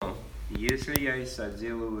Если я и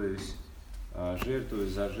соделываюсь, жертвую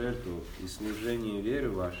за жертву и служение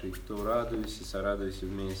веры вашей, то радуюсь и сорадуюсь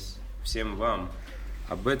вместе всем вам.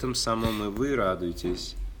 Об этом самом и вы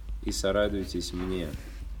радуетесь и сорадуетесь мне.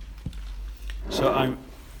 So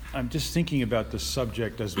I'm just thinking about this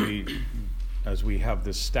subject as we have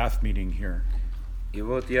this staff meeting here. И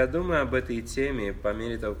вот я думаю об этой теме по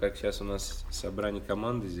мере того, как сейчас у нас собрание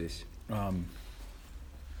команды здесь.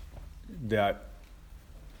 That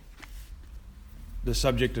the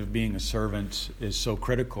subject of being a servant is so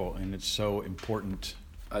critical and it's so important.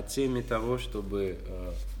 О теме того, чтобы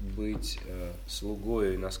быть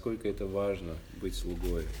слугой, насколько это важно быть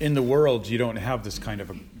слугой. In the world, you don't have this kind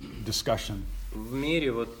of a discussion. В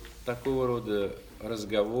мире вот такого рода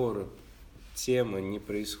разговоры, темы не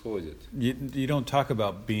происходят. You don't talk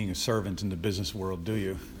about being a servant in the business world, do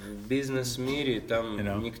you? В бизнес-мире там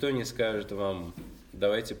никто не скажет вам: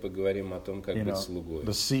 давайте поговорим о том, как быть слугой.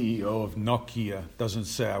 The CEO of Nokia doesn't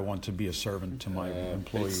say, I want to be a servant to my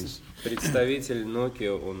employees. Представитель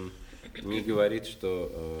Nokia, он не говорит,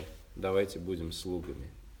 что давайте будем слугами.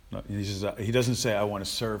 No, he doesn't say, I want to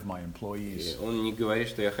serve my employees. Он не говорит,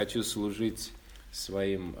 что я хочу служить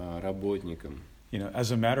своим работникам.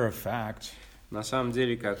 As a matter of fact, на самом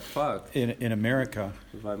деле, как факт, in America,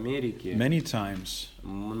 в Америке many times,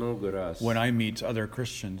 много раз, when I meet other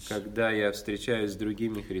Christians, когда я встречаюсь с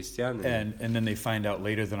другими христианами, and then they find out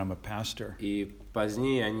later that I'm a pastor, и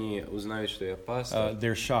позднее они узнают, что я пастор,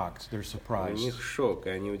 they're shocked, they're surprised. У них шок, и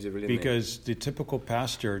они удивлены. Because the typical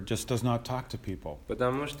pastor just does not talk to people.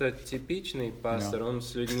 Потому что типичный пастор, он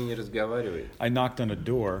с людьми не разговаривает. I knocked on a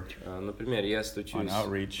door, например, я стучусь on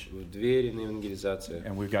outreach, в двери на евангелизации.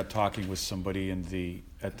 And we got talking with somebody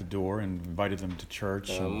at the door and invited them to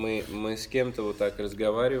church. Мы с кем-то вот так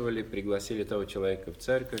разговаривали, пригласили того человека в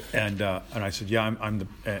церковь. And I said, yeah, I'm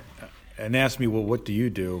the, and asked me, well, what do you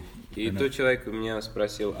do? И тот человек меня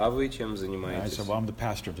спросил: а вы чем занимаетесь? I said, well, I'm the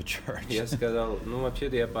pastor of the church. Я сказал: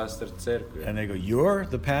 вообще-то я пастор церкви. And they go, you're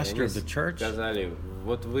the pastor of the church? Сказали: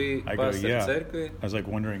 вот вы пастор церкви? I was like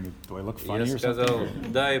wondering, do I look funny or something? Я сказал: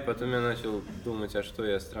 да, и потом я начал думать, а что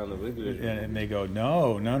я странно выгляжу. And they go,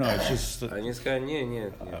 no, it's just. Они сказали: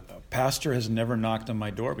 нет. Pastor has never knocked on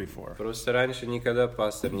my door before. Просто раньше никогда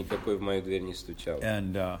пастор никакой в мою дверь не стучал.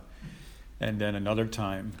 And then another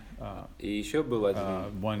time, и еще был один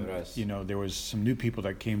раз, there was some new people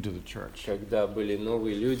that came to the church. Когда были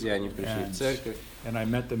новые люди, они пришли в церковь. And I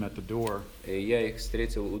met them at the door. И я их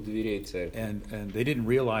встретил у дверей церкви. And they didn't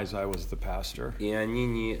realize I was the pastor. И они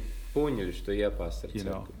не поняли, что я пастор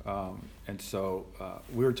церкви. And so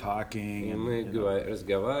we were talking. И мы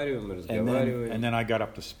разговариваем. And then I got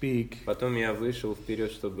up to speak. Потом я вышел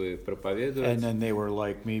вперед, чтобы проповедовать. And then they were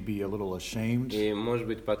like maybe a little ashamed. И, может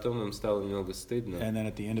быть, потом им стало немного стыдно. And then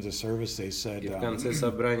at the end of the service they said, и в конце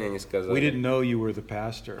собрания они сказали: we didn't know you were the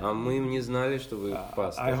pastor. А мы не знали, что вы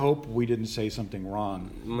пастор. I hope we didn't say something wrong.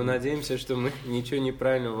 Мы надеемся, что мы ничего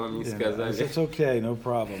неправильного вам не сказали. It's okay, no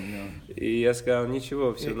problem. И я сказал: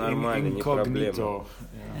 ничего, все нормально, не проблема.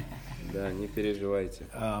 Да, не переживайте.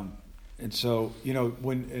 And so,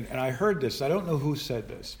 and I heard this, I don't know who said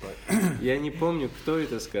this, but я не помню, кто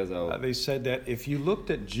это сказал. They said that if you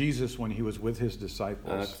looked at Jesus when he was with his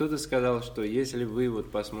disciples, кто-то сказал, что если вы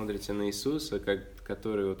вот посмотрите на Иисуса,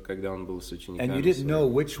 который вот когда он был с учениками, and you didn't know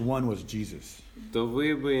which one was Jesus, то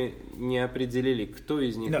вы бы не определили, кто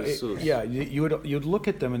из них Иисус. You'd look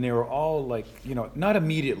at them and they were all like, not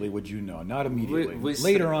immediately would you know, not immediately.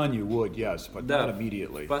 Later on you would, yes, but not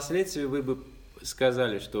immediately. Впоследствии вы бы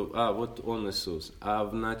сказали, что вот он Иисус, а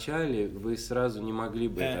в начале вы сразу не могли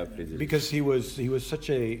бы это определить. Because he was such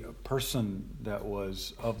a person that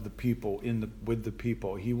was of the people, with the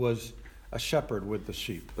people. He was a shepherd with the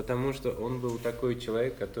sheep. Потому что он был такой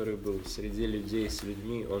человек, который был среди людей с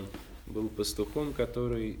людьми, он был пастухом,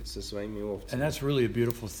 который со своими овцами. And that's really a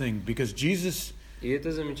beautiful thing, because Jesus. И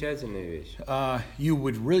это замечательная вещь. You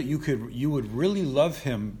would really love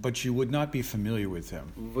him, but you would not be familiar with him.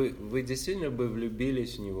 Вы действительно бы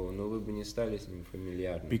влюбились в него, но вы бы не стали с ним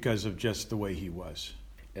фамильярны. Because of just the way he was.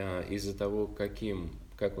 Из-за того,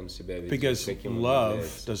 как он себя ведет, Because каким он love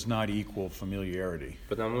является. Does not equal familiarity.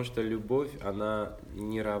 Потому что любовь, она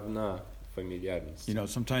не равна фамильярности.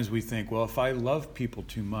 Sometimes we think, well, if I love people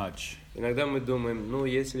too much, иногда мы думаем,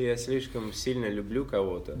 если я слишком сильно люблю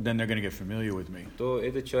кого-то, then they're going to get familiar with me. То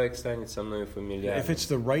этот человек станет со мной фамильярным. If it's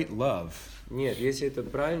the right love, нет, если это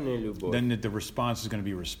правильная любовь, then the response is going to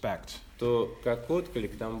be respect. То как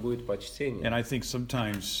отклик там будет почтение. And I think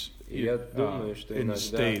sometimes я думаю, что in the иногда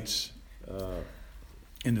States,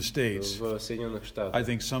 in the States, в Соединенных I Штатах.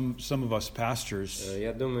 think some of us pastors,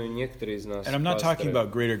 Я думаю, некоторые из нас and I'm not talking пасторы,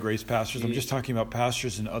 about Greater Grace pastors, I'm И- just talking about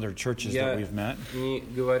pastors in other churches that я we've met. не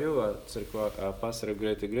говорю о церквах, о пасторах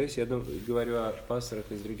Greater Grace, я говорю о пасторах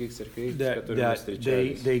из других церквей, с которыми мы That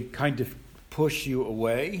встречались. they kind of push you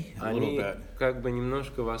away a little Они bit как бы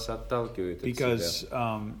немножко вас отталкивают от себя.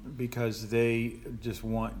 because they just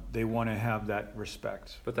want to have that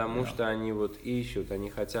respect. Потому что они вот ищут, они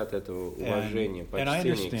хотят этого уважения, And I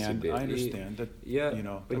почтения к understand себе. that, И я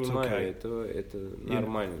that's понимаю, okay. это You know,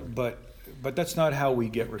 нормально. but that's not how we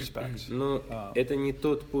get respect. Но это не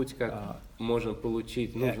тот путь, как можно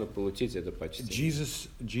получить, нужно получить это почтение.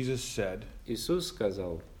 Jesus said Иисус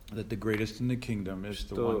сказал, that the greatest in the kingdom is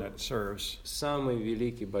the one that serves. самый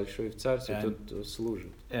великий, большой в царстве, And- тот, кто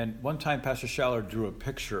служит. And one time, Pastor Schaller drew a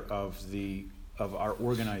picture of our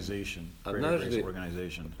organization, Greater Однажды Grace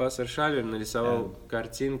organization. Пастор Шалер нарисовал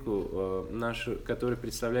картинку, которая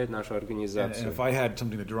представляет нашу And организацию. if I had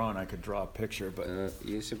something to draw on, I could draw a picture. But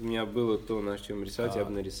Если бы у меня было то, на чем рисовать, я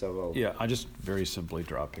бы нарисовал. yeah, I just very simply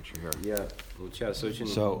draw a picture here. Я вот сейчас очень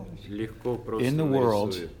So, легко просто in the world,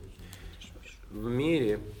 нарисую. В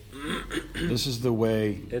мире This is the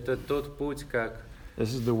way. это тот путь,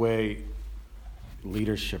 This is the way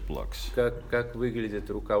leadership looks. как выглядит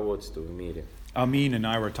руководство в мире. Amin and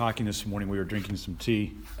I were talking this morning. We were drinking some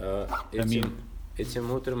tea.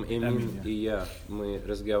 Этим утром Эмин и я, мы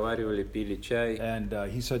разговаривали, пили чай. And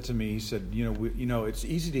he said to me, he said, it's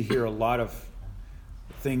easy to hear a lot of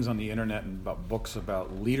things on the internet and about books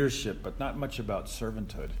about leadership, but not much about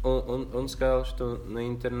servanthood. Он сказал, что на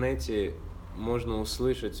интернете можно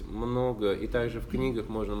услышать много, и также в книгах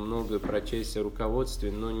можно много прочесть о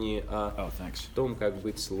руководстве, но не о том, как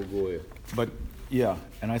быть слугой. But yeah,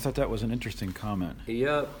 and I thought that was an interesting comment. И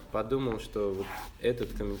я подумал, что вот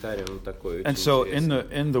этот комментарий, он такой очень And so интересный.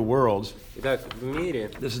 in the world, Итак, в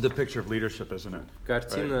мире this is the picture of leadership, isn't it?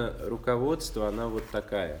 картина руководства, она вот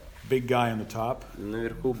такая. Big guy on the top,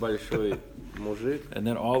 Наверху большой мужик, and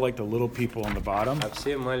then all like the little people on the bottom, а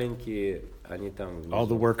все маленькие, они там all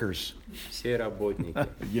the внизу. workers. Все работники.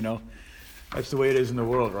 That's the way it is in the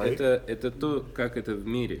world, right? Это то, как это в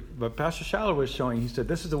мире. But Pastor Schaller was showing, he said,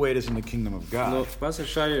 this is the way it is in the kingdom of God. Но пастор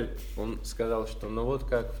Шалер, он сказал, что ну вот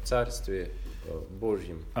как в Царстве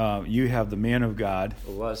Божьем. You have the man of God,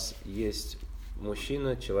 У вас есть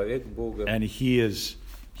мужчина, человек Бога. and he is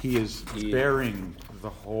bearing the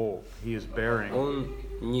whole. He is bearing Он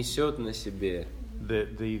несет на себе,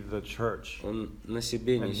 the church, он на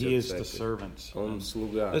себе and he is несет the церковь. servant. Он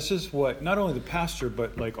слуга. This is what not only the pastor,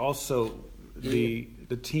 but like also the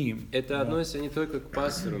team. Это относится не только к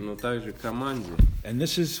пастору, но также к команде. And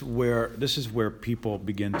this is where people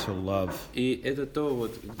begin to love И это то,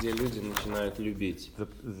 вот, где люди начинают любить.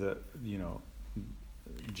 the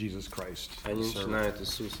Jesus Christ, Они the servant. начинают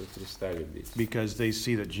Иисуса Христа любить. Because they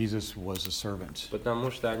see that Jesus was a servant. Потому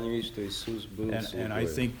что они видят, что Иисус был And I слугой.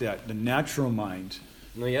 think that the natural mind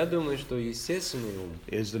Но я думаю, что естественный ум,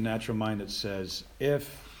 is the natural mind that says, if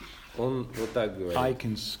он вот так I говорит.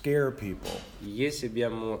 can scare people, Если бы я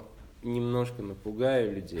немножко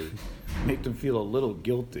напугаю людей, make them feel a little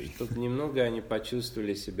guilty, чтобы немного они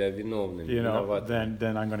почувствовали себя виновными, виноватыми,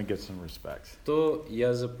 then I'm going to get some respect. то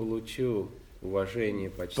я заполучу уважение,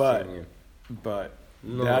 почтение. But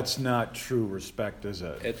Но that's not true respect, is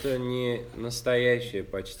it? это не настоящее It's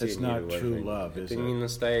почтение и not true уважение. love, is Это не it?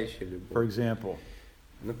 настоящая For любовь. example,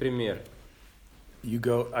 Например, you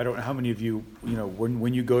go, I don't know how many of you,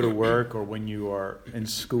 when you go to work or when you are in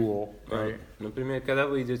school, right? например, когда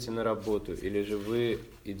вы идете на работу, или же вы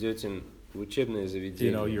идете в учебное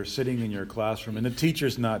заведение, You're sitting in your classroom and the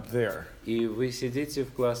teacher's not there, и вы сидите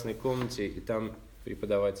в классной комнате, и там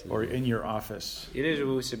преподаватель, or in your office, или же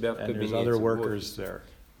вы у себя в and there's кабинете, other в workers офисе, there,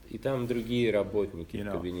 и там другие работники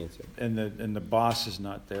в кабинете, and the boss is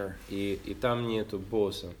not there. и там нету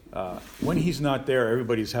босса. When he's not there,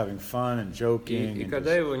 everybody's having fun and joking. И and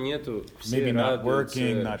когда его нету, все maybe not радуются,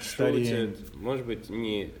 working, not studying. шутят, может быть,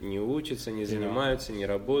 не учатся, не занимаются, не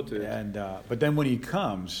работают. But then when he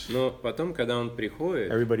comes, Но потом, когда он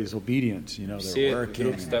приходит, everybody's obedient. They're все working,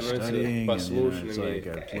 вдруг and становятся studying, and послушными, it's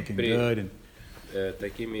like looking good.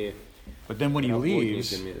 такими But then when he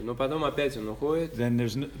leaves, работниками. Но потом опять он уходит, then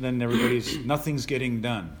nothing's getting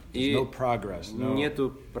done. There's no progress.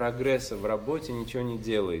 нету прогресса в работе, ничего не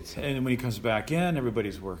делается. And when he comes back in,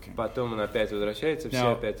 everybody's working. Потом он опять возвращается, все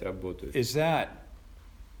Now, опять работают. Is that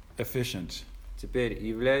efficient? Теперь,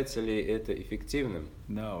 является ли это эффективным?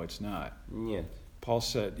 No, it's not. Нет. Paul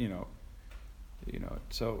said,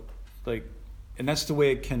 so like, and that's the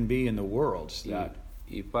way it can be in the world. That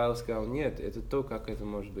И Павел сказал, нет, это то, как это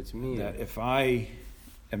может быть в мире. if I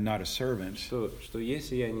am not a servant, что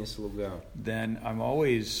если я не слуга, then I'm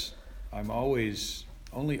always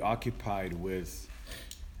only occupied with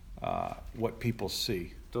what people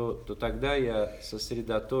see. то тогда я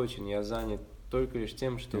сосредоточен, я занят только лишь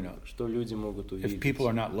тем, что люди могут увидеть. If people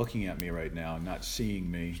are not looking at me right now, not seeing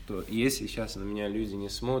me, Что если сейчас на меня люди не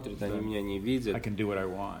смотрят, они меня не I видят, can do what I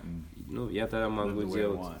want. ну, я тогда могу the way I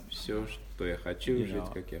делать want. все, что я хочу, You жить,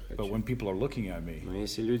 know, как я but хочу. when people are looking at me, Но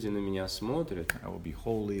если люди на меня смотрят, I will be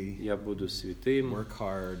holy, я буду святым, work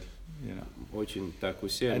hard, очень так And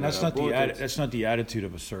усердно that's not работать. that's not the attitude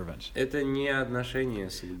of a servant. Это не отношение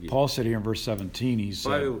слуги. Paul said here in verse 17, he said,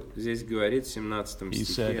 Павел здесь говорит в 17 he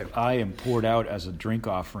стихе, said, I am poured out as a drink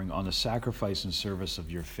offering on the sacrifice and service of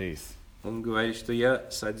your faith. он говорит, что я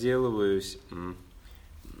соделываюсь,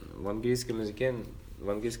 в английском языке, в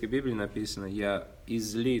английской Библии написано, я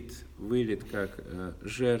вылит как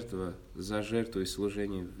жертва за жертву и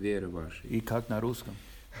служение веры вашей. И как на русском?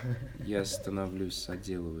 Я становлюсь,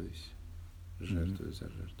 соделываюсь, жертвую за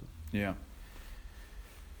жертву. Yeah.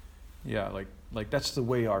 Yeah, like that's the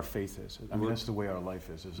way our faith is. I mean, that's the way our life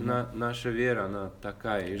is, isn't it? Наша вера, она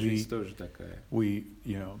такая, и жизнь тоже такая. We,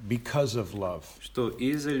 because of love, Что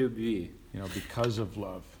из-за любви, because of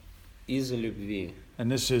love. из-за любви, And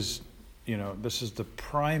this is the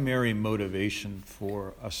primary motivation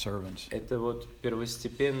for a servant это вот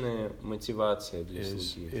первостепенная мотивация для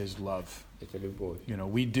слуги. is love. Это любовь.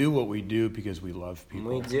 We do what we do because we love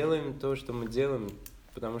Мы people. делаем то, что мы делаем,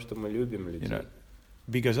 потому что мы любим людей.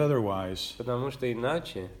 Because otherwise, Потому что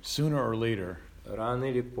иначе, sooner or later, рано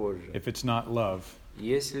или позже, if it's not love,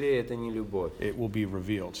 если это не любовь, it will be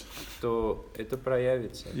revealed. то это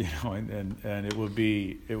проявится. And it will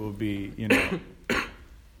be,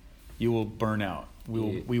 you will burn out.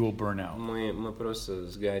 We will burn out. Мы просто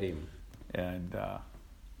сгорим. And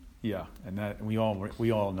and that we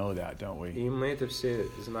all know that, don't we? И мы это все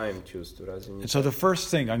знаем, чувство, разве не And so так? the first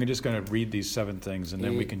thing, I'm just going to read these 7 things, and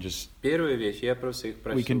then we can just Первая вещь, я просто их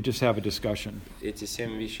we can прошу. just have a discussion. Эти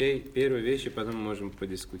 7 вещей, первая вещь, и потом можем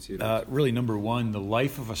подискутировать. Really, number 1, the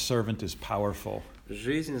life of a servant is powerful.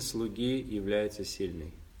 Жизнь слуги является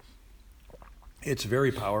сильной. It's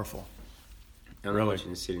very powerful. Она Really?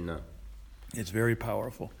 очень сильна. It's very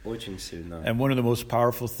powerful. Очень сильна. And one of the most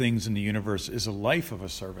powerful things in the universe is a life of a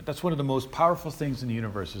servant. That's one of the most powerful things in the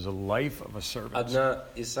universe is a life of a servant. Одна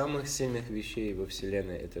из самых сильных вещей во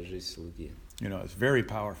Вселенной – это жизнь слуги. It's very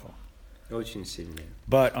powerful. Очень сильная.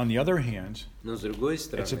 But on the other hand, Но с другой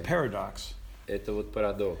it's a стороны, paradox. это вот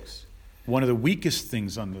парадокс. One of the weakest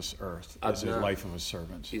things on this earth is the Одна life of a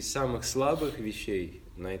servant. из самых слабых вещей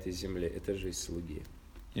на этой земле – это жизнь слуги.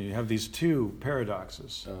 You have these two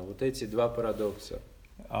paradoxes. Вот эти два парадокса.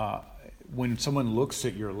 When someone looks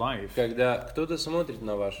at your life, Когда кто-то смотрит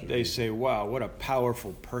на вашу they жизнь, say, wow, what a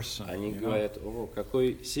powerful person. они говорят: о,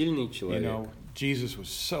 какой сильный человек. Jesus was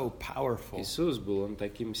so powerful. Иисус был, он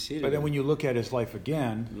таким But then when сильным. you look at his life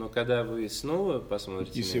again, Но когда вы снова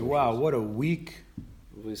посмотрите you на say, его wow, жизнь, what a weak,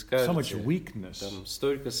 вы so much скажете, weakness там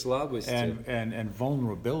столько слабости, and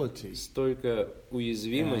vulnerability столько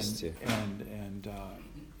уязвимости.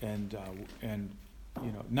 and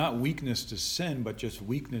not weakness to sin, but just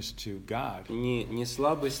weakness to God. Не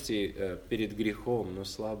слабости перед грехом, но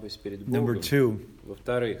слабость перед Number Богом. 2,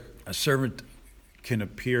 Во-вторых, a servant can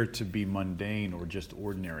appear to be mundane or just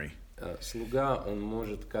ordinary. слуга, он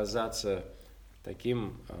может казаться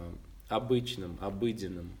таким обычным,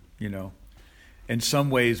 обыденным. In some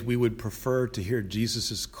ways, we would prefer to hear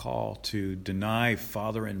Jesus' call to deny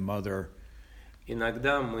father and mother.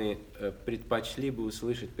 Иногда мы предпочли бы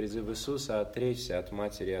услышать призыв Иисуса отречься от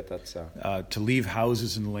матери и от отца. To leave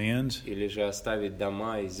houses and land Или же оставить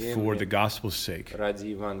дома и for the земли gospel's sake, ради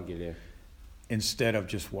Евангелия, instead of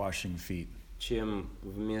just washing feet. чем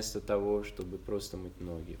вместо того, чтобы просто мыть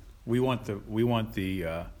ноги. We want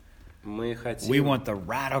Мы хотим the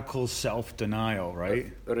radical self-denial,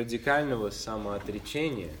 right? радикального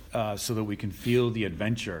самоотречения, So that we can feel the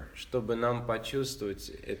adventure. чтобы нам почувствовать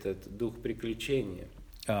этот дух приключения.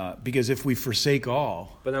 Because if we forsake all,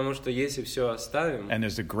 Потому что если все оставим, and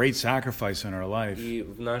there's a great sacrifice in our life, и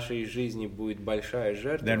в нашей жизни будет большая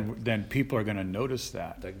жертва, then people are going to notice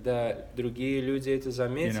that. тогда другие люди это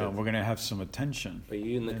заметят, We're going to have some attention.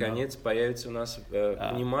 и, наконец, появится у нас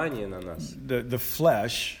внимание на нас. The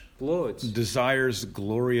flesh Плоть, desires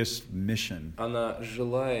glorious mission, она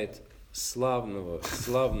желает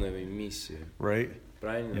славной миссии. right?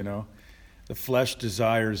 Правильно? The flesh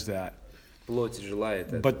desires that. Плоть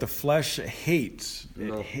желает это. But the flesh hates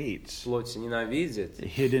Но плоть ненавидит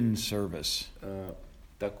hidden service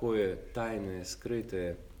такое тайное,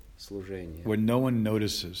 скрытое служение, when no one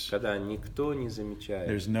notices. когда никто не замечает.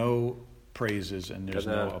 There's no praises and there's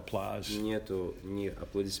когда no applause. нету ни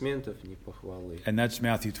аплодисментов, ни похвалы. And that's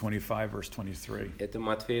Matthew 25, verse 23. Это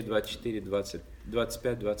Матфея 24,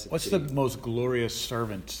 25, 23. What's the most glorious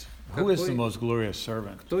servant? Who is the most glorious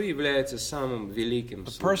servant? Кто является самым великим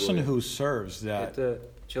The person слугой? who serves Это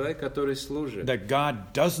человек, который служит. that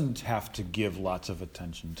God doesn't have to give lots of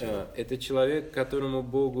attention to. Это человек, которому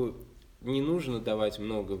Богу не нужно давать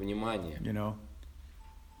много внимания. You know?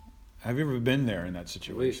 Have you ever been there in that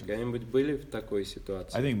Вы situation? когда-нибудь были в такой I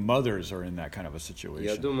ситуации? think mothers are in that kind of a Я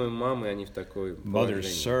situation. думаю, мамы, они в такой Mothers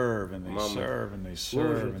положении. serve and they Мамы serve and they serve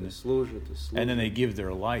служат and, и служат и and then they служат, give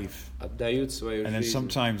their life. отдают свою And then жизнь.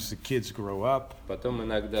 sometimes the kids grow up Потом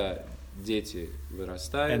иногда дети and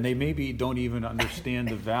вырастают, they maybe don't even understand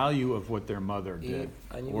the value of what their mother и did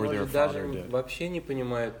они, or their может, даже father did. вообще не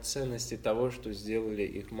понимают ценности того, что сделали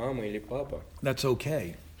их мама или папа. That's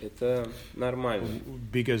okay Это нормально,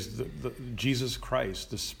 because Jesus Christ,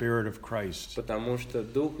 the Spirit of Christ, потому что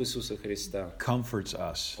Дух Иисуса Христа, comforts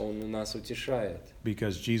us Он нас утешает,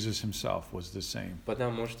 because Jesus Himself was the same.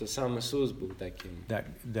 потому что сам Иисус был таким.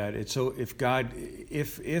 That it's so if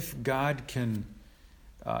God can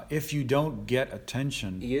if you don't get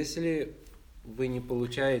attention, Если вы не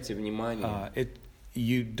получаете внимания,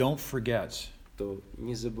 you don't forget то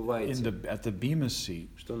не забывайте, at the Bema seat,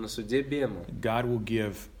 что на суде Бема God will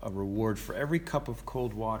give a reward for every cup of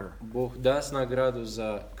cold water. Бог даст награду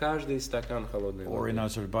за каждый стакан холодной Or in воды.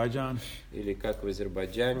 Azerbaijan, Или как в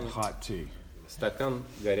Азербайджане, hot tea. стакан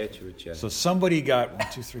горячего чая. So somebody got 1,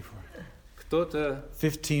 2, 3, 4, Кто-то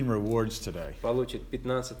 15 rewards today. получит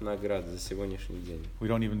 15 наград за сегодняшний день. We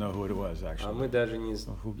don't even know who it was А actually, мы даже не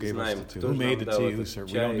who gave us знаем, the tea, кто who же made нам the дал tea, who этот served.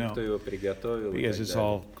 We чай, don't кто know его приготовил. и because так it's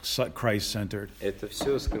далее. all Christ-centered. Это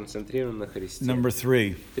все сконцентрировано на Христе. Number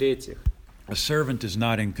 3, В-третьих, a servant is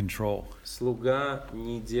not in control. слуга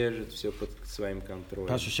не держит все под своим контролем.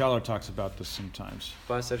 Pastor Schaller talks about this sometimes.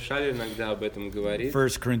 Пастор Шалер иногда об этом говорит. 1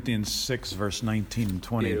 Corinthians 6, verse 19 and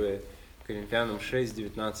 20. 1 Коринфянам 6,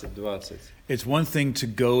 19, 20. It's one thing to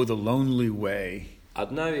go the lonely way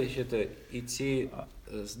Одна вещь — это идти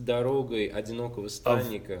с дорогой одинокого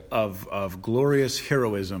странника, of glorious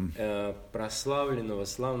heroism, прославленного,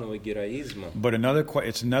 славного героизма. but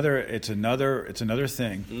it's another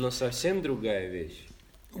thing Но совсем другая вещь,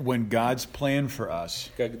 when God's plan for us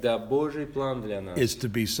когда Божий план для нас is to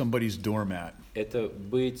be somebody's doormat. — это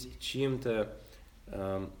быть чьим-то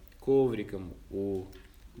ковриком у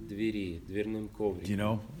двери, дверным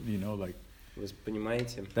ковриком. You know, like Вы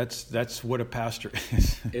понимаете? that's what a pastor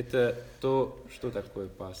is. Это то, что такое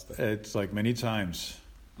пастор. It's like many times,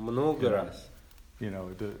 Много раз.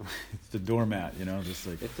 it's the doormat, just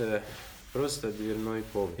like, Это просто дверной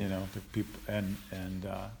коврик. the people,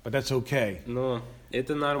 but that's okay, Но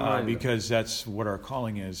это нормально, because that's what our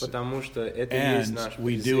calling is, потому что это и есть and наш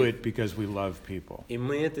we do призыв. it because we love people. И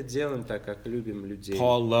мы это делаем так, как любим людей.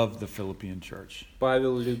 Paul loved the Philippian church,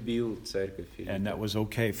 Павел любил церковь and that Филиппов. was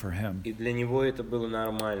okay for him. И для него это было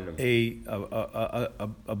нормальным.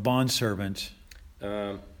 A bondservant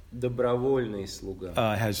Добровольный слуга.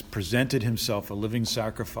 has presented himself a living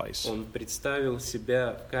sacrifice, Он представил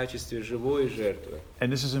себя в качестве живой жертвы.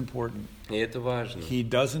 and this is important. И это важно. He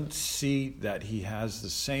doesn't see that he has the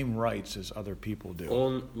same rights as other people do.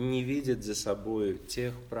 Он не видит за собой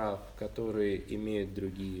тех прав, которые имеют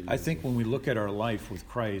другие I люди. think when we look at our life with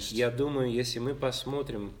Christ, Я думаю, если мы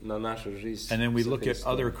посмотрим на нашу жизнь and then we со look at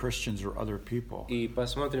Христом, other Christians or other people, и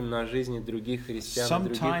посмотрим на жизни других христиан, и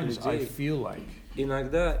sometimes других I людей, feel like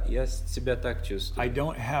иногда я себя так чувствую, I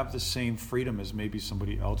don't have the same freedom as maybe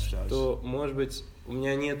somebody else does, то, может быть, у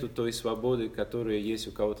меня нету той свободы, которая есть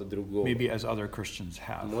у кого-то другого. maybe as other Christians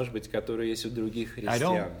have. Может быть, которая есть у других I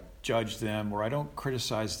don't христиан. judge them, or I don't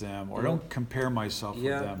criticize them, or I don't compare myself with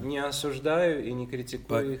Я them. не осуждаю и не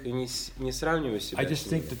критикую их, и не сравниваю себя I с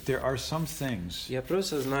just ними. think that there are some things Я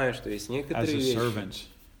просто знаю, что есть as некоторые a вещи, servant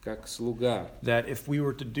как слуга, that if we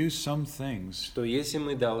were to do some things, что если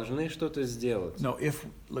мы должны что-то сделать,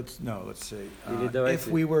 let's say Или давайте-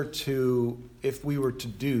 if we were to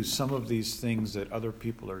do some of these things that other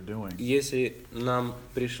people are doing, если нам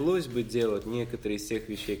пришлось бы делать некоторые из тех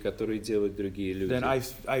вещей, которые делают другие люди, then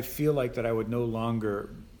I feel like that I would no longer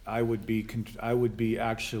I would be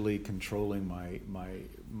actually controlling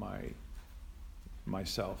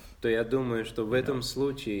myself. то я думаю, что в этом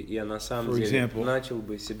случае я на самом For деле example- начал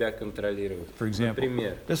бы себя контролировать. For example,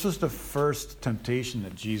 Например, this was the first temptation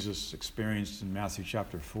that Jesus experienced in Matthew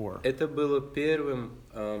chapter 4. это было первым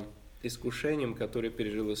искушением, которое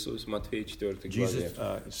пережил Иисус в Матфея 4 главе.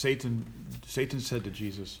 Satan said to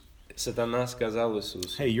Jesus, Сатана сказал Иисусу: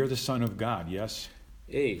 "Hey, you're the Son of God, yes?"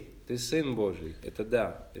 «Эй, ты Сын Божий. Это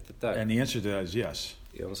да, это так. And the answer to that is yes.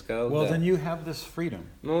 И он сказал, Well, да. then you have this freedom.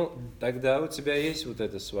 Ну, тогда у тебя есть вот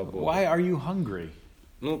эта свобода. Why are you hungry?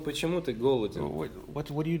 Ну, почему ты голоден? What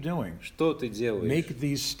are you doing? Что ты делаешь? Make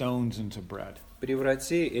these stones into bread.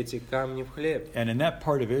 Преврати эти камни в хлеб. And in that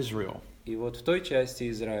part of Israel, И вот в той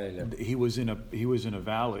части Израиля he was in a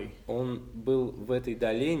valley, он был в этой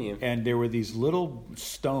долине, and there were these little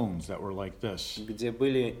stones that were like this где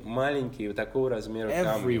были маленькие такого размера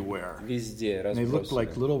камни. everywhere. Везде And they looked like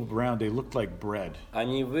разбросаны. little round. They looked like bread.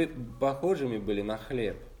 Они похожими были на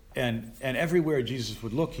хлеб. And everywhere Jesus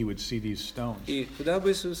would look, he would see these stones. И куда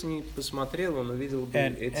бы Иисус ни посмотрел, он увидел бы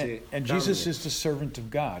эти And Jesus камни. is the servant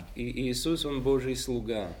of God. И Иисус, он Божий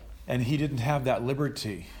слуга. And he didn't have that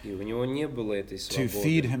liberty И у него не было этой to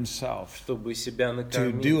feed свободы, himself, чтобы себя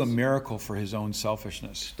to do a накормить, miracle for his own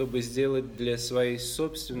selfishness. чтобы сделать для своей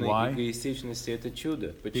собственной Why? эгоистичности это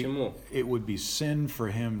чудо. Почему? It would be sin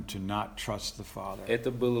for him to not trust the Father Это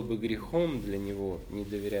было бы грехом для него не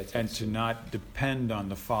доверять and to Отцу. not depend on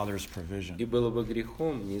the Father's И provision. было бы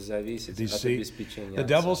грехом не зависеть You от see, обеспечения the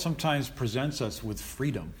devil Отца. sometimes presents us with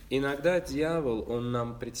freedom. Иногда дьявол, он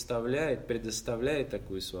нам предоставляет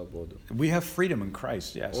такую свободу. We have freedom in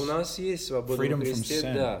Christ, yes. У нас есть свобода Freedom в from Христе,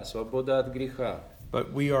 sin. да, свобода от греха.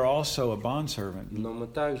 But we are also a bondservant. Но мы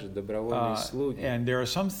также добровольные слуги. And there are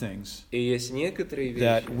some things И есть некоторые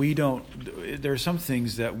that вещи, we don't, there are some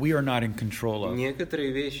things that we are not in control of.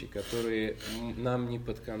 некоторые вещи, которые нам не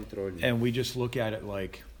подконтрольны. And we just look at it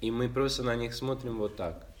like, И мы просто на них смотрим вот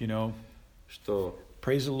так, you know, что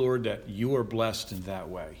praise the Lord that you are blessed in that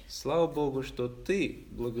way. слава Богу, что ты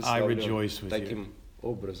благословлен rejoice with таким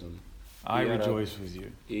образом. I И я rejoice with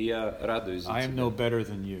you. И я радуюсь за I am no тебя. better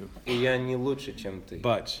than you. И я не лучше, чем ты.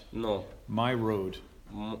 But Но my road,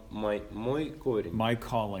 мой корень, my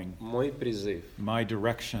calling, мой призыв, my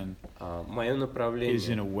direction мое is in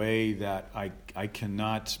направление a way that I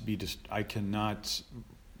cannot I cannot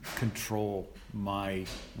control my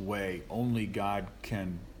way. Only God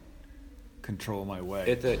can control my way.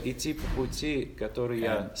 это идти по пути, который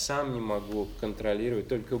я And- сам не могу контролировать,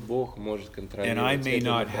 только Бог может And I контролировать may это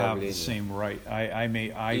not have the направление. same right.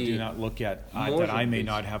 I do И not look at that может I may быть,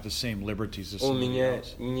 not have the same liberties as У somebody меня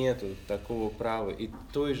else. нету такого права и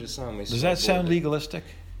той же самой Does that sound свободы. legalistic?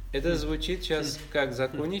 Это звучит сейчас как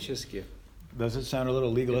законнически. Does it sound a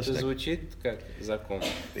little Это legalistic? звучит как закон.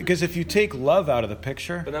 Because if you take love out of the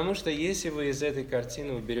picture, Потому что если вы из этой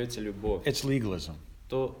картины уберете любовь, it's legalism.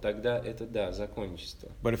 то тогда это да, законничество.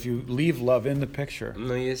 But if you leave love in the picture,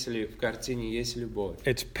 Но если в картине есть любовь,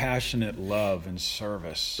 it's passionate love and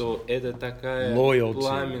service. то это такая Loyalty,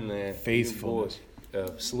 пламенная faithfulness.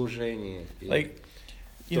 любовь в служении. И, Like,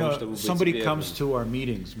 you том, know, чтобы быть somebody верным. comes to our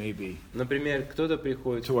meetings maybe, например, кто-то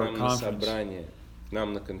приходит к to our нам на conference. собрание, к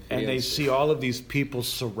нам на and they конференцию, see all of these people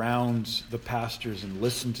surround the pastors and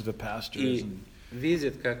listen to the pastors и and,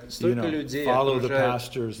 видит, как you столько know, людей follow the окружают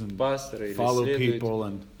pastors and пастора или follow следуют people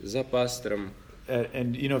and за пастором.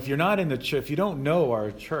 and you know, if you're not in the church, if you don't know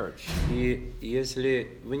our church, И если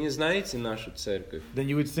вы не знаете нашу церковь, then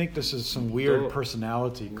you would think this is some weird То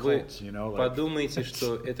personality вы cult, you know. Like, подумаете,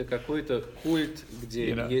 что это какой-то культ, где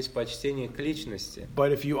You know. есть почтение к личности.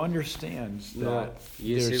 but if you understand Но that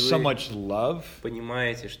если there's so вы much love,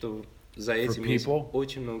 понимаете, что за этим есть people.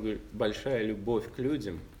 очень много большая любовь к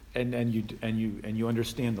людям, and you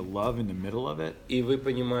understand the love in the middle of it, и вы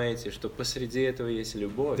понимаете, что посреди этого есть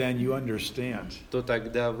любовь, then you understand то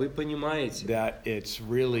тогда вы понимаете, that it's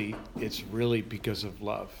really because of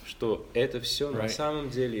love. что это все на Right. самом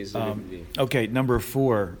деле из-за любви. Okay, number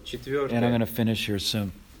 4, and I'm going Четвертое, to finish here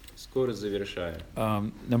soon. скоро завершаю.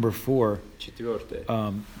 Number 4, Четвертое.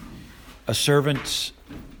 a servant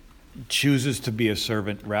chooses to be a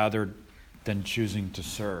servant rather than choosing to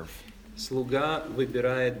serve. Слуга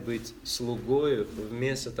выбирает быть слугою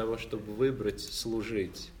вместо того, чтобы выбрать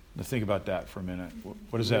служить. Now think about that for a minute.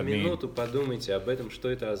 What does На that mean? минуту подумайте об этом, что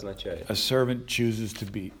это означает. A servant chooses to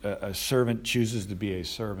be a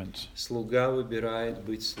servant Слуга выбирает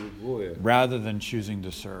быть слугою rather than choosing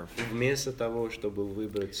to serve. вместо того, чтобы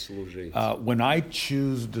выбрать служить. When I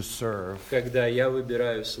choose to serve, Когда я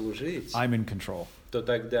выбираю служить, I'm in control. то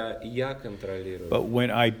тогда я контролирую. But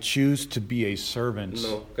when I choose to be a servant,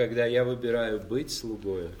 Но когда я выбираю быть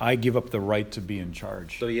слугою, I give up the right to be in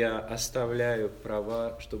charge. то я оставляю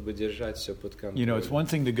права, чтобы держать все под You know, it's контролем. one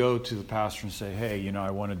thing to go to the pastor and say, "Hey, you know,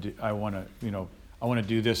 I want to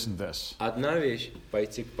do this and this." Одна вещь —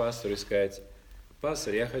 пойти к пастору и сказать: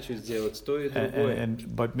 пастор, я хочу сделать то и другое.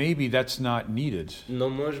 But maybe that's not needed. Но,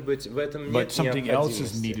 может быть, в этом But нет something else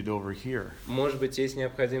is необходимости. needed over here. Может быть, есть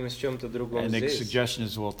необходимость в чем-то другом And the здесь. suggestion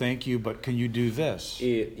is, well, thank you, but can you do this?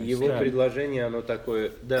 И его instead? предложение, оно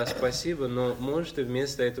такое, да, спасибо, но можешь ты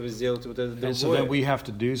вместо этого сделать вот это And so then we другое? have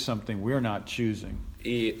to do something we're not choosing.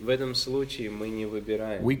 И в этом случае мы не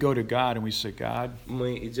выбираем. We go to God and we say, God,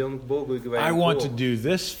 Мы идем к Богу и I говорим: want to Бог, do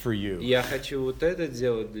this for you я хочу вот это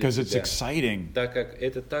делать для because it's тебя, exciting. так как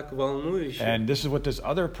это так волнующе. And this is what this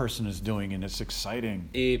other person is doing, and it's exciting.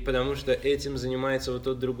 И потому что этим занимается вот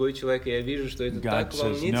тот другой человек, и я вижу, что это God так says,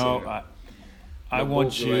 волнительно. no, I Но Бог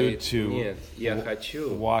want you говорит: to нет, я хочу,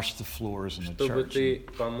 wash the floors in the чтобы church. ты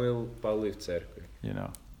помыл полы в церкви. You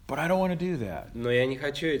know, but I don't want to do that. Но я не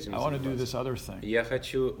хочу этим I want to do заниматься. this other thing. Я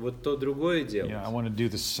хочу вот то другое делать. I want to do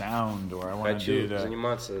the sound, or I want to Хочу do the.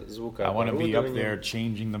 заниматься I want to be up звукооборудованием, there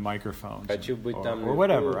changing the microphones, хочу быть там or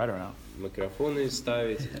whatever. наверху, I don't know. микрофоны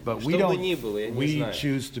ставить. But Что we бы don't. ни было, я не We знаю.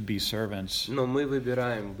 choose to be servants. Но мы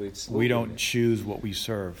выбираем быть We don't слугами. choose what we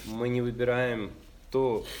serve. Мы не выбираем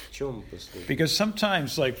то, в чем послужить. Because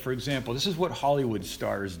sometimes, like for example, this is what Hollywood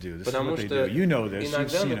stars do. This is Потому what they что do. You know this. You've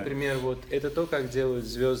иногда, seen it. например, вот это то, как делают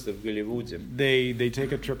звезды в Голливуде. They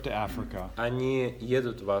take a trip to Africa. Они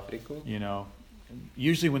едут в Африку, You know,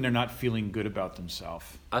 usually when they're not feeling good about themselves.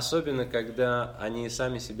 особенно когда они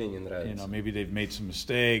сами себе не You нравятся. know, maybe they've made some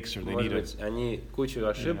mistakes, or they Может need a. быть, они кучу You know,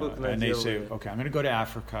 ошибок and they say, наделали. okay, I'm going to go to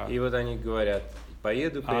Africa. И вот они говорят: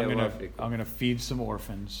 поеду-ка я в Африку, I'm gonna feed some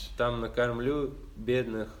orphans. там накормлю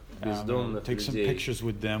бедных, бездомных Take some людей, pictures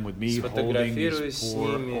with them, with me holding сфотографируюсь these с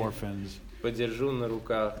poor ними. orphans, подержу на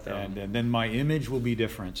руках там. and then my image will be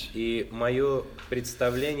different. И мое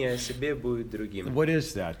представление о себе будет другим. What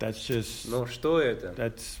is that? That's just Но что это?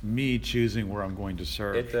 that's me choosing where I'm going to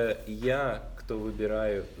serve. Это я, кто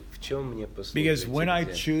выбираю, в чем мне послужить. Because when I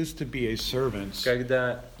где. choose to be a servant,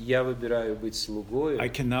 Когда я выбираю быть слугой, I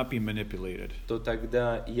cannot be manipulated. то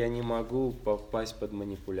тогда я не могу попасть под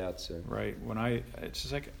манипуляцию. Right? It's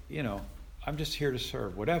just like, I'm just here to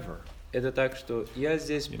serve, whatever. Это так, что я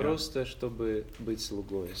здесь You know. просто, чтобы быть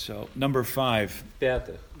слугой. So, number 5,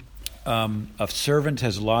 В-пятых, a servant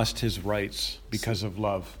has lost his rights because of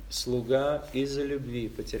love. слуга из-за любви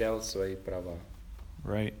потерял свои права.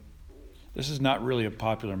 Right? This is not really a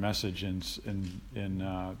popular message in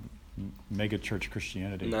mega church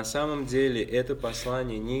Christianity. На самом деле это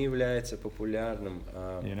послание не является популярным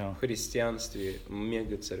You know. в христианстве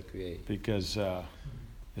мега-церквей. Because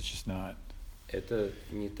it's just not. Это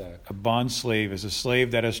не так. A bond slave is a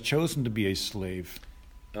slave that has chosen to be a slave.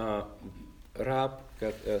 Раб,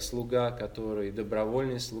 слуга, который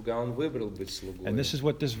добровольный слуга, он выбрал быть слугой. And this is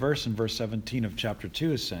what this verse in verse 17 of chapter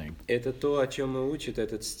 2 is saying. Это то, о чем и учит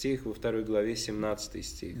этот стих во 2 главе, 17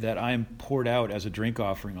 стих. That I am poured out as a drink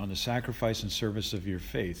offering on the sacrifice and service of your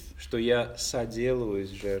faith. Что я соделываюсь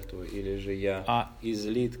жертву, или же я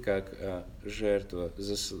излит как жертва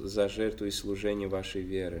за жертву и служение вашей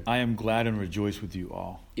веры. I am glad and rejoice with you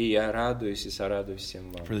all. И я радуюсь и сорадуюсь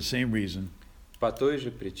всем вам. For the same reason По той же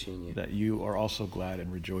причине. that you are also glad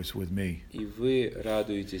and rejoice with me. И вы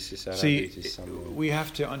радуетесь и See, сорадуетесь со мной. we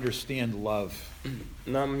have to understand love.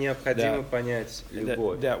 Нам необходимо понять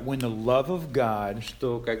любовь. That when the love of God,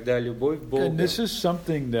 Что когда любовь Бога, and this is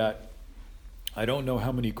something that I don't know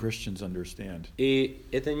how many Christians understand. и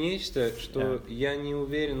это нечто, что я не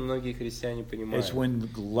уверен, многие христиане понимают. It's when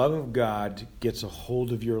the love of God gets a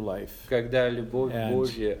hold of your life. Когда любовь And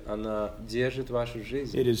Божья, она держит вашу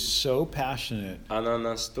жизнь, It is so passionate она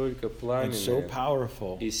настолько and so пламенная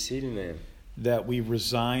powerful и сильная, that we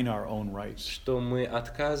resign our own rights что мы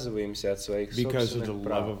отказываемся от своих because of the собственных love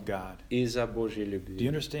прав of God. из-за Божьей Do you любви.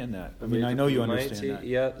 understand that? I Вы mean, I это know you понимаете? understand that.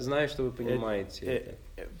 Я знаю, что вы понимаете это.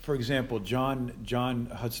 For example, John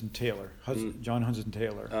Hudson Taylor, John Hudson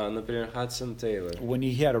Taylor, Например, Хадсон Тейлор. when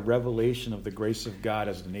he had a revelation of the grace of God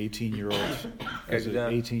as an 18-year-old,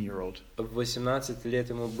 Когда- 18-year-old, В 18 лет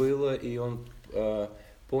ему было, и он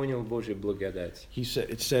понял Божью благодать. he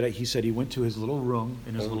said he went to his little room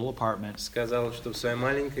in his little apartment Сказал, что в своей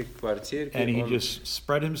маленькой квартирке and he он just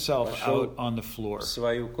spread himself пошел out on the floor в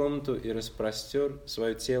свою комнату и распростер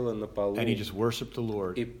свое тело на полу and he just worshiped the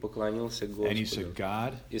Lord и поклонился and he Господу. said,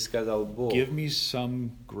 God, И сказал: Бог, give me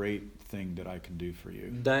some great thing that I can do for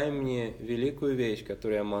you. дай мне великую вещь,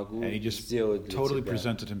 которую я могу And he just сделать для totally тебя.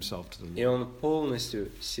 presented himself to the И Lord. он полностью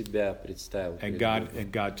себя представил And перед God Богом.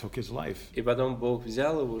 and God took his life И потом Бог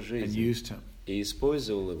взял его and жизнь used him. и и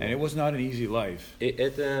использовал And it его. was not an easy life, И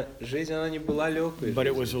эта жизнь, она не была легкой but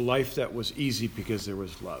it was жизнью, a life that was easy because there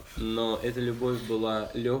was love. но эта любовь была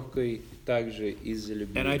легкой также из-за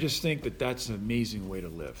And I любви. just think that that's an amazing way to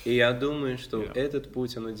live. И я думаю, что Yeah. этот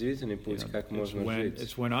путь, он удивительный You путь, know, как it's можно when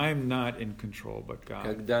жить. I'm not in control, but God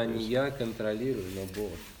Когда не is. я контролирую, но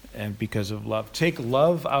Бог. And because of love. Take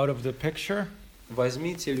love out of the picture,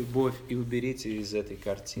 Возьмите любовь и уберите из этой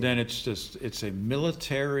картины. then it's a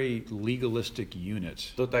military legalistic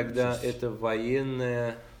unit. То тогда это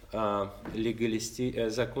военное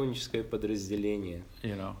законническое подразделение.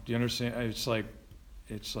 You know, do you understand?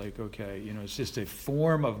 It's like okay, you know, it's just a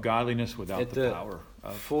form of godliness without the Это power.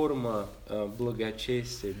 форма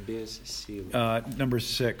благочестия без силы. Number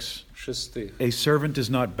 6. В-шестых, A servant is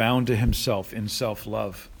not bound to himself in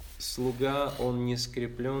self-love. слуга, он не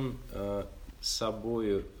скреплен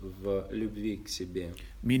собою в любви к себе.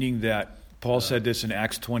 Meaning that Paul said this in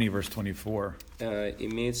Acts 20, verse 24.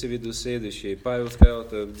 Имеется в виду следующее. Павел сказал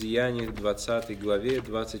это в Деяниях 20 главе,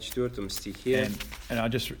 24 стихе. And I'll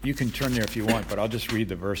just, you can turn there if you want, but I'll just read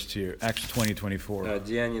the verse to you. Acts 20, 24.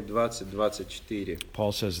 Деяния 20, 24.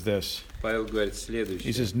 Paul says this. Павел говорит He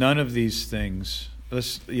следующее. says, none of these things,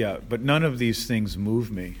 but none of these things move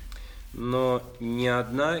me. Но ни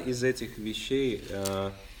одна из этих вещей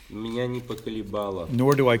меня не поколебала.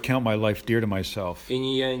 Nor do I count my life dear to myself, И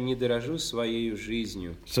я не дорожу своей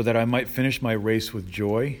жизнью, so that I might finish my race with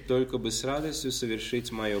joy только бы с радостью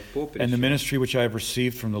совершить мое and the поприще ministry which I have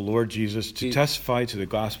received from the Lord Jesus to И- testify to the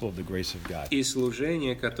gospel of the grace of God. и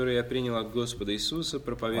служение, которое я принял от Господа Иисуса,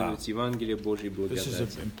 проповедовать Евангелие Божьей This is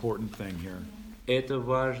благодати. an important thing here. Это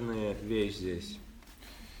важная вещь здесь.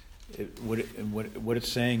 What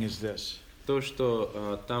it's saying is this. То,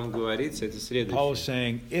 что там говорится, это Paul is следующее.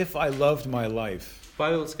 saying, if I loved my life,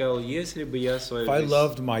 Павел сказал, если бы я свою if I жизнь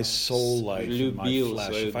loved my soul life, and my любил, flesh,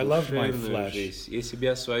 свою if I loved my душевную flesh жизнь, если бы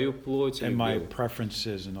я свою плоть and my любил,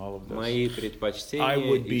 preferences and all of this, мои I предпочтения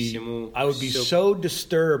would и всему be всё so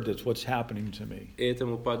disturbed at what's happening to me. и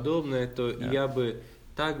тому подобное, то Yeah. я бы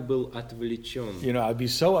так был отвлечен. You know, I'd be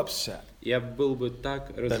so upset Я был бы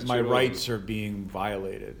так that my разочарован rights are being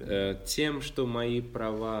violated. тем, что мои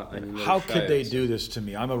права, они How could they нарушаются. do this to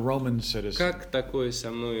me? I'm a Roman citizen. Как такое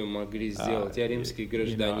со мной могли сделать? Я римский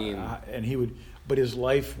гражданин. And he would, but his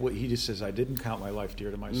life, he just says, I didn't count my life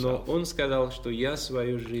dear to Но myself. он сказал, что я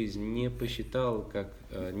свою жизнь не посчитал как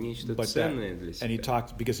нечто But ценное для and he себя.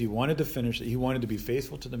 talked because he wanted to be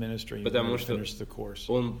faithful to the ministry. He Потому wanted to что finish the course.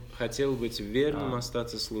 Он хотел быть верным,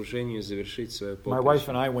 остаться служению и завершить свое My wife поприще.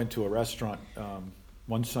 and I went to a restaurant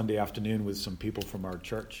one Sunday afternoon with some people from our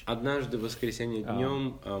church. Однажды в воскресенье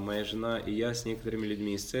днем моя жена и я с некоторыми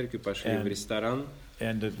людьми из церкви пошли в ресторан,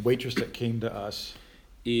 And the waitress that came to us,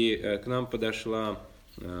 и к нам подошла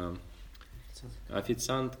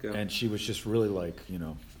официантка, and she was just really like, you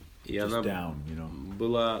know, и just она down, you know.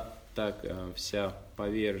 была так вся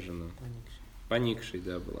повержена, поникшей,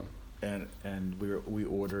 да, была. And we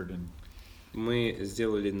ordered, and Мы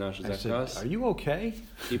сделали наш I said, заказ, "Are you okay?"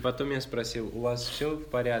 и потом я спросил, у вас все в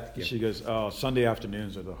порядке? She goes, "Oh, Sunday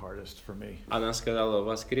afternoons are the hardest for me." Она сказала,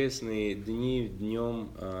 воскресные дни, днем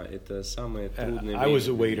это самое трудное I was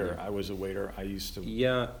a время. waiter. I used to.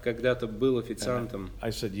 Я когда-то был официантом, I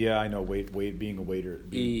said, "Yeah, I know. Being a waiter,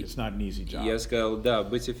 И it's not an easy job." я сказал, да,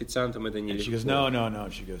 быть официантом это And she goes, нелегко. "No."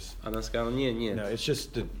 She goes, Она сказала, нет, "No, нет. it's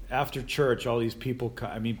just that after church, all these people.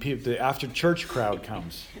 The after church crowd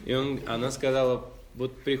comes, И она сказала,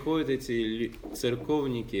 вот приходят эти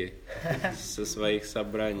церковники со своих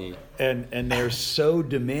собраний, and they're so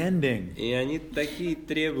demanding, и они такие and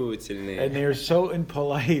требовательные, they're so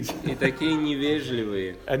impolite." и такие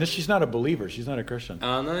невежливые. And she's not a believer. She's not a Christian.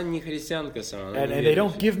 А она не христианка сама, она And they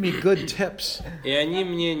don't неверующая. give me good tips. И они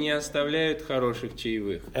мне не оставляют хороших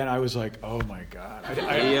чаевых. And I was like, "Oh my God!"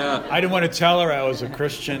 Yeah. I didn't want to tell her I was a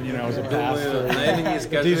Christian. You know, I was a Думаю, pastor. наверное, не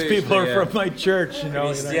скажу These ей, people что are я from my church. You know.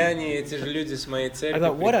 христиане, эти же люди с моей I церкви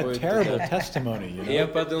thought, what a приходят terrible туда. testimony. You И я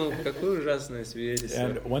know. подумал, какое ужасное свидетельство.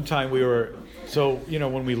 And one time we were, so you know,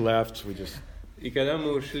 when we left, we just И когда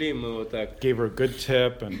мы ушли, мы вот так gave her a good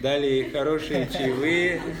tip and дали ей хорошие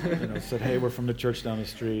чаевые you know said, "Hey, we're from the church down the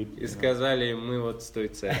street." и сказали, мы вот с той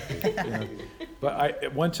церкви. You know. But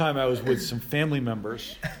at one time I was with some family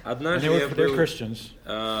members, and Однажды я they're был Christians.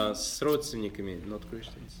 с родственниками, not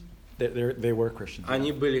Christians. They were Christians.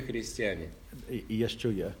 Они были христиане. Yes,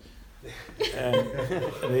 true, yeah. And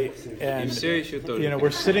И and все еще you тоже. know, we're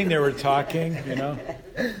sitting there, we're talking, you know,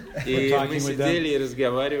 И talking мы with them. сидели и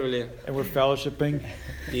разговаривали, and we're fellowshipping.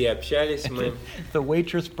 и общались мы. The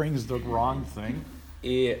waitress brings the wrong thing,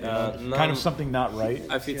 И kind нам of something not right,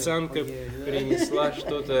 официантка принесла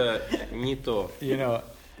что-то не то. you know.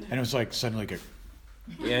 And it was like suddenly like,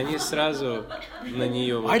 И они сразу на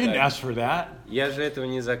нее вот I didn't так. ask for that. Я же этого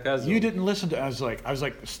не заказывал. You didn't listen to. I was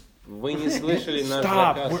like, Вы не слышали наш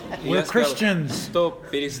stop. заказ. И We're я сказал, Christians. стоп,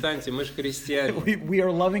 перестаньте, мы же христиане. we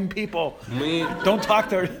are loving people. Мы Don't talk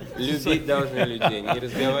to. любить должны людей, не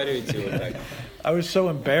разговаривайте вот так. I was so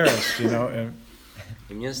embarrassed, and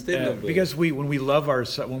И мне стыдно было. because when we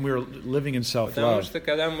were living in Потому self-love, что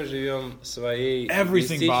когда мы живем своей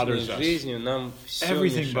Everything bothers эгоистичной us. жизнью, нам все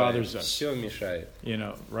Everything мешает. bothers us. Все мешает.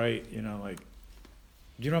 right? Like,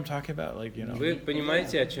 do you know what I'm talking about? Like, Вы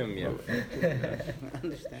понимаете, о чем я?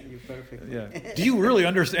 Understand you perfectly. Yeah. Do you really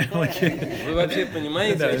understand? Like, Вы вообще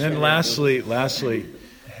понимаете, о and чем then я? lastly,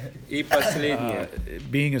 И последнее.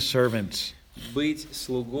 being a servant Быть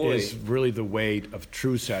слугой is really the way of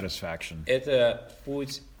true satisfaction, – это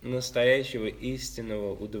путь настоящего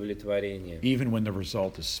истинного удовлетворения, even when the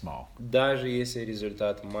result is small. даже если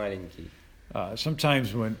результат маленький.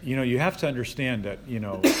 Sometimes when you have to understand that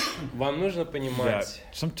Вам нужно that понимать,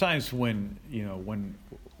 sometimes when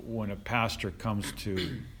a pastor comes to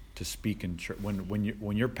speak in church,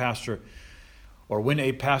 when your pastor or when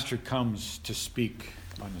a pastor comes to speak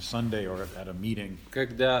on a Sunday or at a meeting,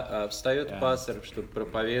 когда встает пастор, чтобы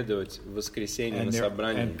проповедовать в воскресенье на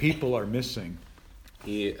собрании, and people are missing,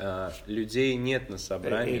 и людей нет на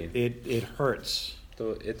собрании, it hurts,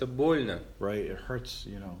 то это больно. right? It hurts,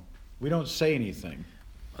 We don't say anything,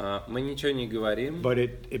 Мы ничего не говорим, but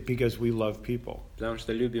it because we love people. потому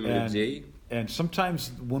что любим людей. And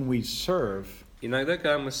sometimes when we serve, Иногда,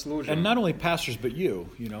 когда мы and служим, not only pastors, but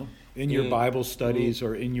in your Bible studies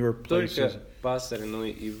or in your places, только пасторы, но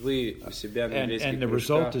и вы у себя на еврейских and the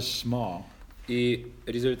result кружках, is small, и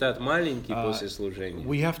результат маленький после служения,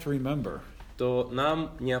 we have to remember то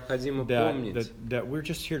нам необходимо помнить, that we're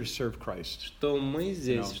just here to serve Christ, что мы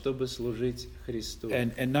здесь, чтобы служить Христу.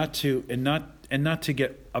 and not to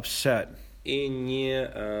get upset И не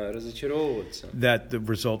разочаровываться, that the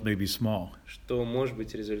result may be small, что, может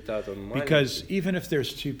быть, результат он маленький. because even if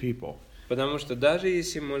there's two people, Потому что даже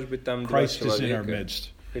если, может быть, там два Christ is in our человека, midst,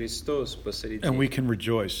 Христос посреди, and we can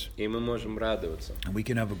rejoice, и мы можем радоваться, and we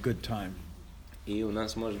can have a good time. и у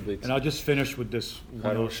нас может быть And I'll just finish with this one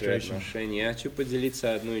хорошие illustration. отношения. Я хочу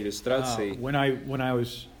поделиться одной иллюстрацией. When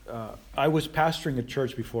I was pastoring a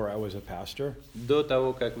church before I was a pastor До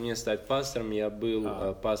того, как мне стать пастором, я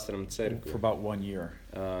был пастором церкви for about 1 year,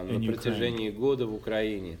 на in протяжении года в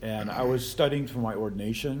Украине. and I was studying for my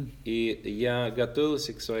ordination. И я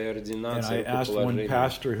готовился к своей And I ординации по asked one положению.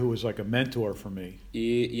 pastor who was like a mentor for me,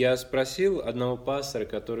 И я спросил одного пастора,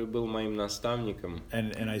 который был моим наставником.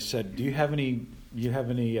 and I said, "Do you have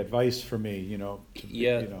any advice for me?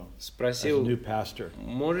 Я as a спросил, new pastor?"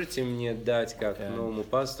 можете мне дать как новому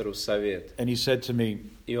пастору совет? And he said to me,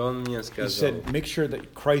 И он мне he сказал, said, "Make sure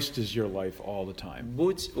that Christ is your life all the time,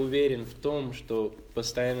 будь уверен в том, что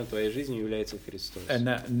постоянно твоей жизнью является Христос, and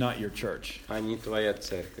not your church." а не твоя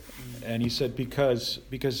церковь. And he said, because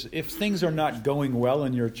if things are not going well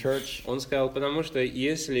in your church, Он сказал, потому что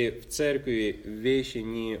если в церкви вещи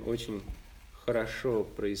не очень хорошо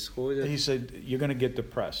происходят, he said, you're going to get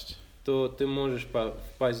depressed. то ты можешь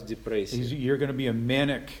впасть в депрессию. You're going to be a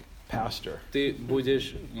manic pastor. Ты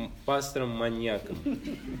будешь пастором-маньяком.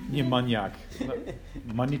 Не маньяк.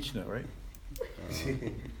 Манично, right?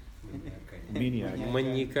 Maniac.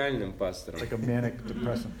 Маниакальным пастором. Like a manic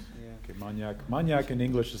depressant. Okay, maniac. Maniac in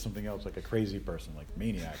English is something else, like a crazy person, like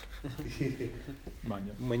maniac.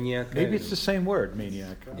 Maniac. Maybe it's the Маниакальным. same word,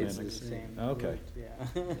 maniac. It's Manic. the same. Okay. word,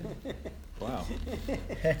 yeah. Wow.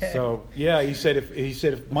 So yeah, he said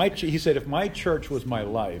if my church was my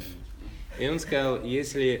life, И он сказал,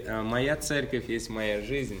 если моя церковь есть моя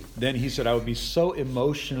жизнь, then he said I would be so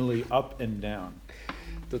emotionally up and down.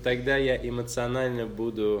 то тогда я эмоционально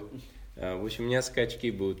буду, в общем, у меня скачки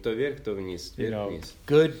будут то вверх, то вниз, вверх-вниз.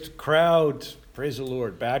 Good crowd, praise the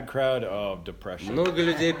Lord. Bad crowd, oh, depression. Много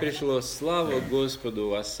людей пришло, слава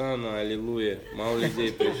Господу, Асана, аллилуйя. Мало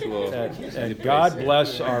людей пришло. And God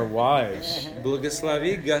bless our wives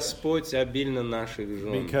Благослови Господь обильно наших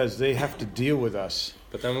жен, because they have to deal with us,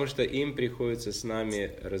 потому что им приходится с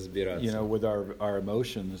нами разбираться, with our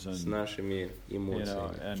emotions с and нашими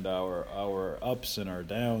эмоциями, and our ups and our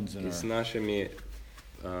downs and и с our, нашими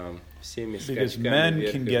всеми because скачками men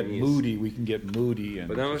вверх can и get вниз. moody, we can get moody and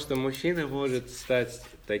Потому что мужчина может стать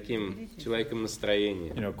таким человеком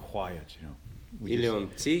настроения. quiet, Или он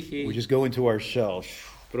we тихий, just go into our shell,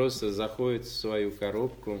 просто заходит в свою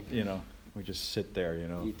коробку we just sit there,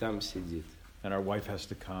 и там сидит. and our wife has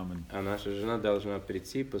to come and А наша жена должна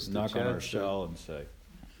прийти, knock on our постучаться shell and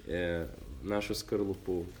say, нашу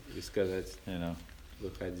скорлупу и сказать,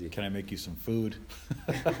 выходи. Can I make you some food?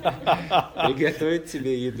 Приготовить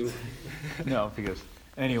тебе еду. No, because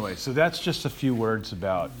anyway, so that's just a few words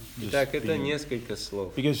about just Итак, это being, несколько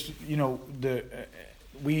слов. because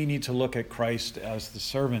we need to look at Christ as the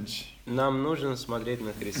servants Нам нужно смотреть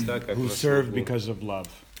на Христа как who на served слугу, because of love,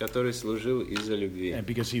 который служил из-за любви. and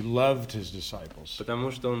because he loved his disciples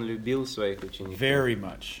Потому что он любил своих учеников very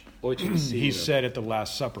much. очень He сильно. said at the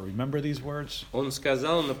Last Supper, remember these words? Он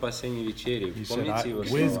сказал на последней вечере, He said, помните его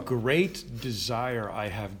with слова? great desire I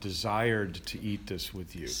have desired to eat this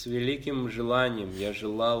with you. С великим желанием я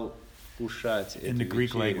желал кушать In the эту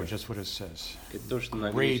Greek вечерю. language, that's what it says. Это то, что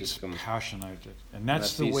на Great греческом. passion. And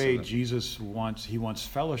that's the way Написано. Jesus wants. He wants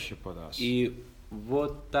fellowship with us И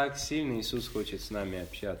вот так сильно Иисус хочет с нами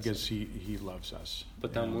общаться, because he loves us.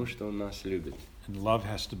 потому что Он нас любит. And love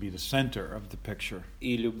has to be the center of the picture,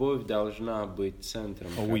 И любовь должна быть центром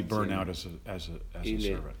or we burn картины. out as a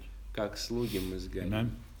Или servant. как слуги мы сгорим.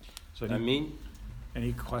 Amen. So, Аминь.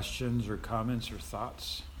 any questions or comments or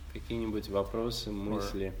thoughts? Какие-нибудь вопросы,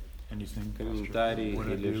 мысли, Anything? Pastor? комментарии What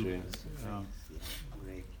I или do? же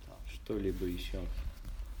Great talk. что-либо еще?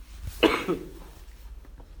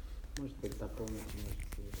 Может быть, дополнить, может,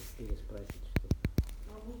 или спросить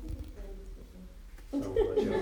что-то.